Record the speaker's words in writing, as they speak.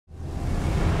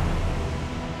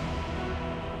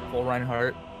Full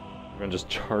Reinhardt. We're gonna just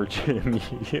charge it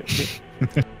immediately.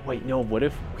 Wait, no, what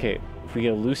if... Okay, if we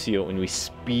get a Lucio and we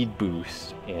speed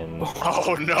boost and...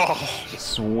 Oh no!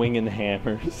 Swinging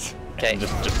hammers. Okay. And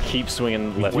just keep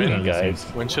swinging left wing, guys.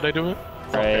 When should I do it?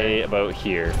 Right about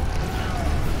here.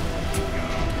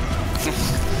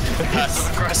 As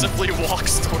aggressively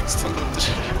walks towards the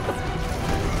shield.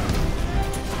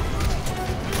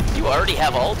 You already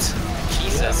have ult?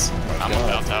 Jesus. Yeah. I'm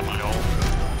about to have my ult.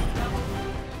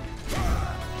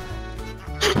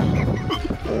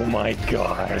 Oh my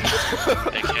god.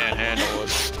 They can't handle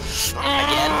it.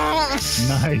 Again?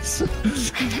 Nice.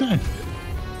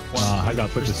 Wow, I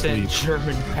got put to sleep.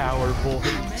 German power,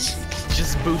 boys.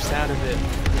 Just boost out of it.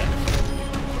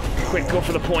 Quick, go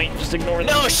for the point. Just ignore them.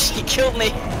 No, she killed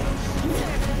me.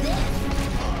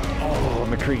 Oh,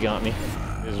 McCree got me.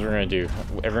 Here's what we're gonna do.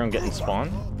 Everyone get in spawn.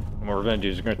 And what we're gonna do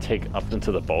is we're gonna take up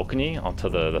into the balcony, onto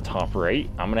the top right.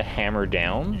 I'm gonna hammer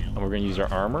down, and we're gonna use our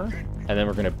armor. And then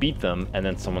we're gonna beat them, and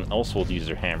then someone else will use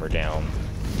their hammer down,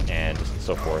 and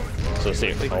so forth. So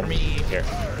say, oh, here.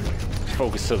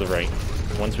 Focus to the right.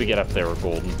 Once we get up there, we're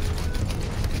golden.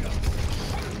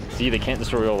 See, they can't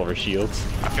destroy all of our shields.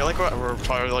 I feel like we're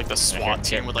probably like the SWAT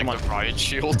team with like the riot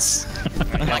shields.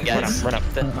 Come on, guys. Run up.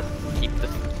 Keep the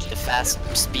fast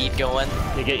speed going.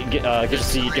 Yeah, give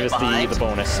us the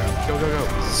bonus. Go, go, go.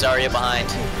 Zarya behind.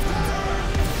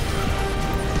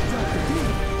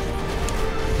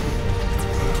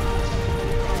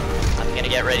 I'm gonna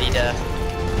get ready to...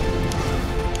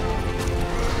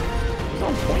 He's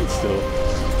on point still.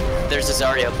 There's a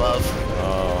Zarya above.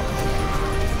 Oh.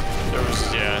 There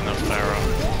was, yeah, and the Pharaoh.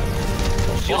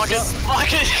 Block it!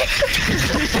 Block it!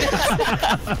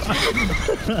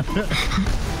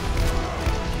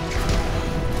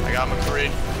 I got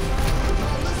McCree.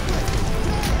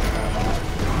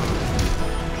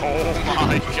 Oh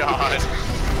my god.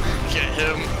 Get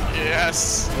him.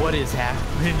 Yes. What is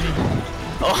happening?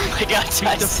 Oh my god,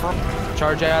 guys.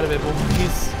 Charge out of it,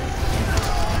 boys.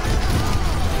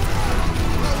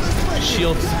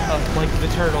 Shields up like the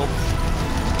turtle.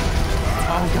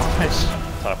 Oh gosh.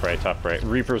 Top right.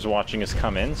 Reaper's watching us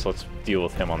come in, so let's deal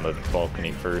with him on the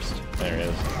balcony first. There he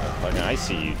is. I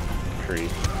see you, Cree.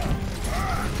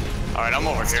 Alright, I'm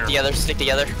over here. Stick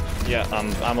together. Yeah,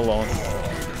 I'm alone.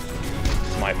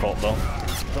 It's my fault though.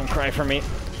 Don't cry for me.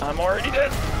 I'm already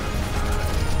dead.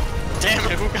 Damn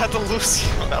it, who got the Lucio?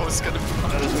 That was gonna be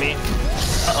fun. That was me.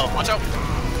 Uh-oh, watch out.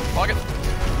 Block it.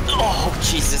 Oh,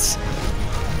 Jesus.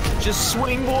 Just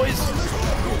swing, boys.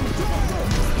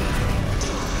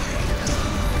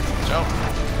 Watch out.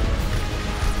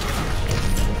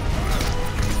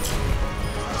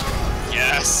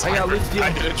 Yes! I got lift you.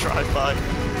 I did a drive-by.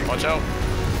 Watch out.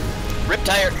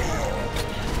 Riptire.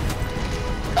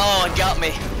 Oh, it got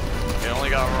me. They only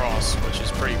got Ross, which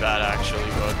is pretty bad actually,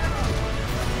 but...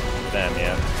 Damn,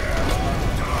 yeah.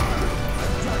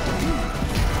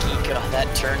 God,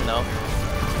 that turn though.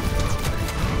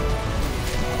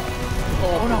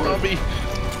 Oh no, Robbie.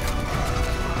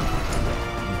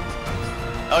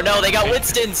 Oh no, they got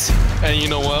Winston's. And you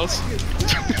know what else?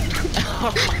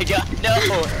 Oh my god, no.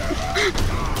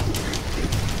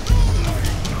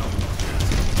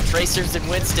 Tracers and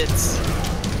Winston's.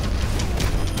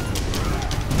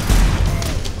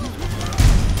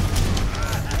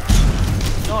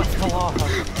 No, it's fell off.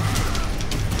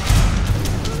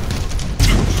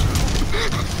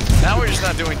 Now we're just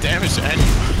not doing damage to anyone.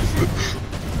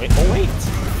 Wait, oh wait!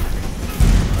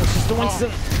 This is the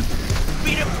Winston!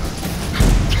 Beat him!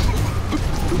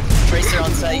 Tracer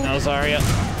on site. Now Zarya.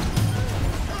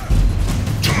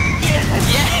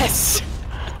 Yes!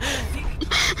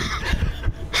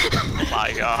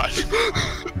 My god.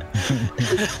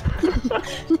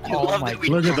 Oh my god.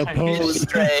 Look at the pose.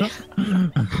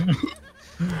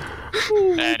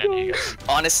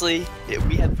 Honestly,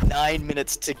 we had 9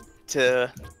 minutes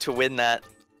to win that.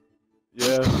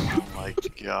 Yeah. Oh my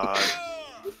god.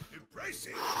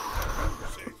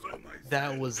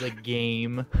 That was a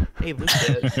game. Hey, look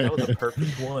at that. That was a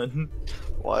perfect one.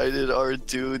 Why did our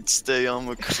dude stay on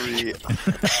McCree?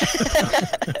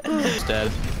 He's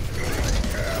dead.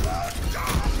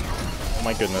 Oh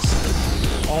my goodness.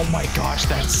 Oh my gosh,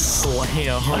 that's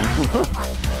slam.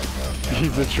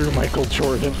 He's a true Michael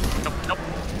Jordan. Nope.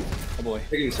 Oh boy,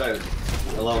 picking side.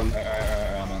 Alone.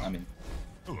 I'm in.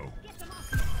 Hello.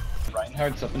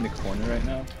 Reinhardt's up in the corner right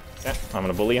now. Yeah, I'm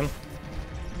gonna bully him.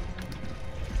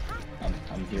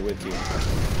 I'm here with you.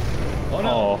 Oh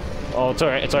no! Oh, it's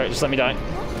alright, just let me die.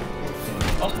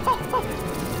 Let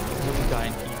me die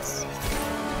in peace.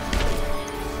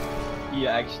 He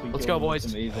actually Let's go, boys.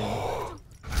 It's amazing.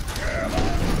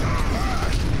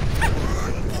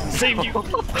 Save you!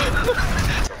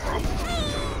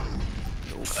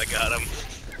 I got him.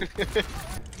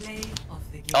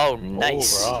 Oh,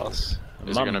 nice. Oh, Ross.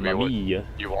 Is it gonna be what you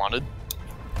wanted?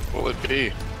 What would it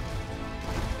be?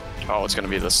 Oh, it's gonna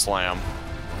be the slam.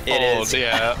 It is.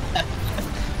 Yeah.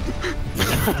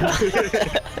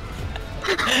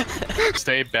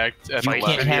 Stay back at You the can't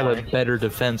left. have a better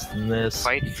defense than this.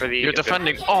 Fight for the. You're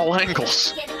defending all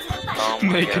angles. Oh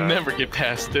my They God. can never get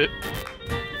past it.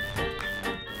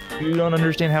 You don't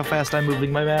understand how fast I'm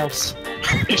moving my mouse.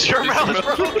 Is your mouse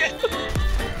broken?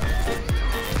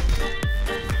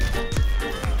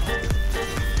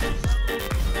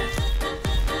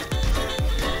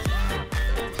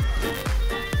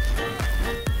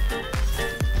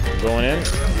 Going in.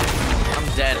 I'm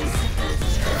dead.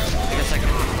 I guess I can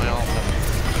lose my ult.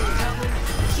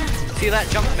 See that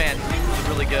jump man? He's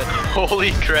really good.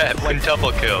 Holy crap,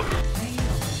 quintuple kill.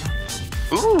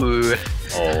 Ooh.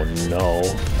 Oh no.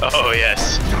 Oh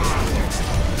yes.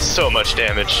 So much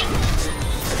damage.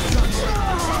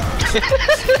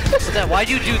 What's that? Why'd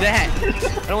you do that?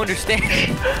 I don't understand.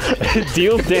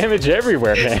 Deals damage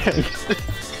everywhere, man.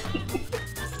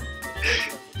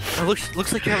 It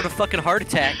looks like you're having a fucking heart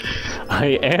attack.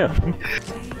 I am.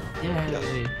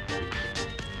 Yay.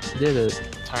 Did it.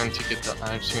 Time to get the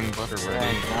I've seen butter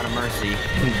ready. Not a mercy.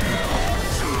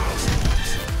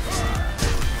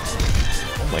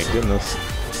 Oh my goodness.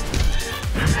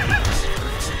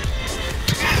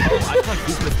 Oh, I thought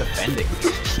Goose was defending.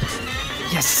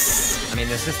 Yes! I mean,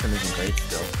 the system isn't great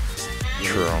still.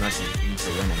 True. Nothing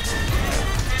for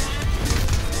winning.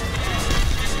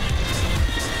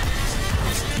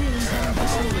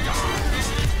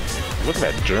 Look at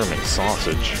that German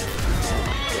sausage.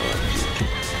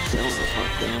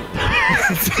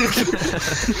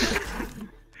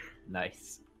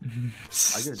 Nice.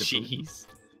 I get the Jeez.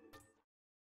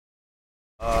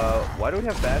 Why do we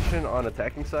have Bastion on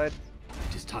attacking side?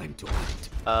 It is time to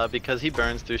act. Because he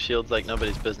burns through shields like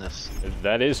nobody's business.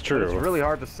 That is It's true. really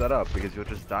hard to set up because you'll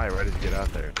just die right as you get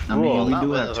out there. I mean, Bro, we not do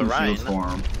with have two Ryan. shields for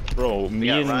him. Bro, me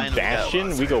got and Ryan, we got Bastion,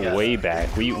 Ross, we go we got- way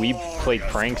back. We played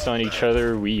pranks on each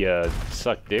other. We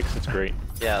suck dicks. It's great.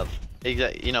 Yeah,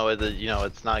 exactly. You know,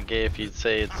 it's not gay if you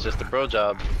say it's just a bro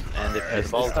job, and if It's it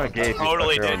falls not gay if you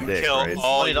Totally suck your own didn't dick, kill right?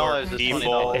 all $20 your is people.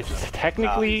 $20. It's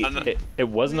technically I'm not- it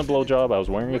wasn't a blowjob. I was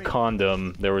wearing a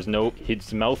condom. There was no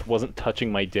his mouth wasn't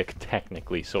touching my dick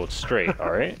technically, so it's straight.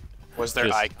 All right. Was there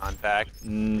Just- eye contact?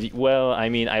 Well, I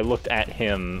mean, I looked at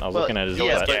him. I was looking at his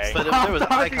yeah, butt. but if there was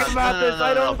talking icon, about this,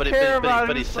 I don't care about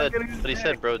but he his said, fucking but he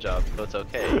said bro job, so it's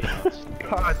okay. You know, it's-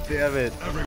 God damn it.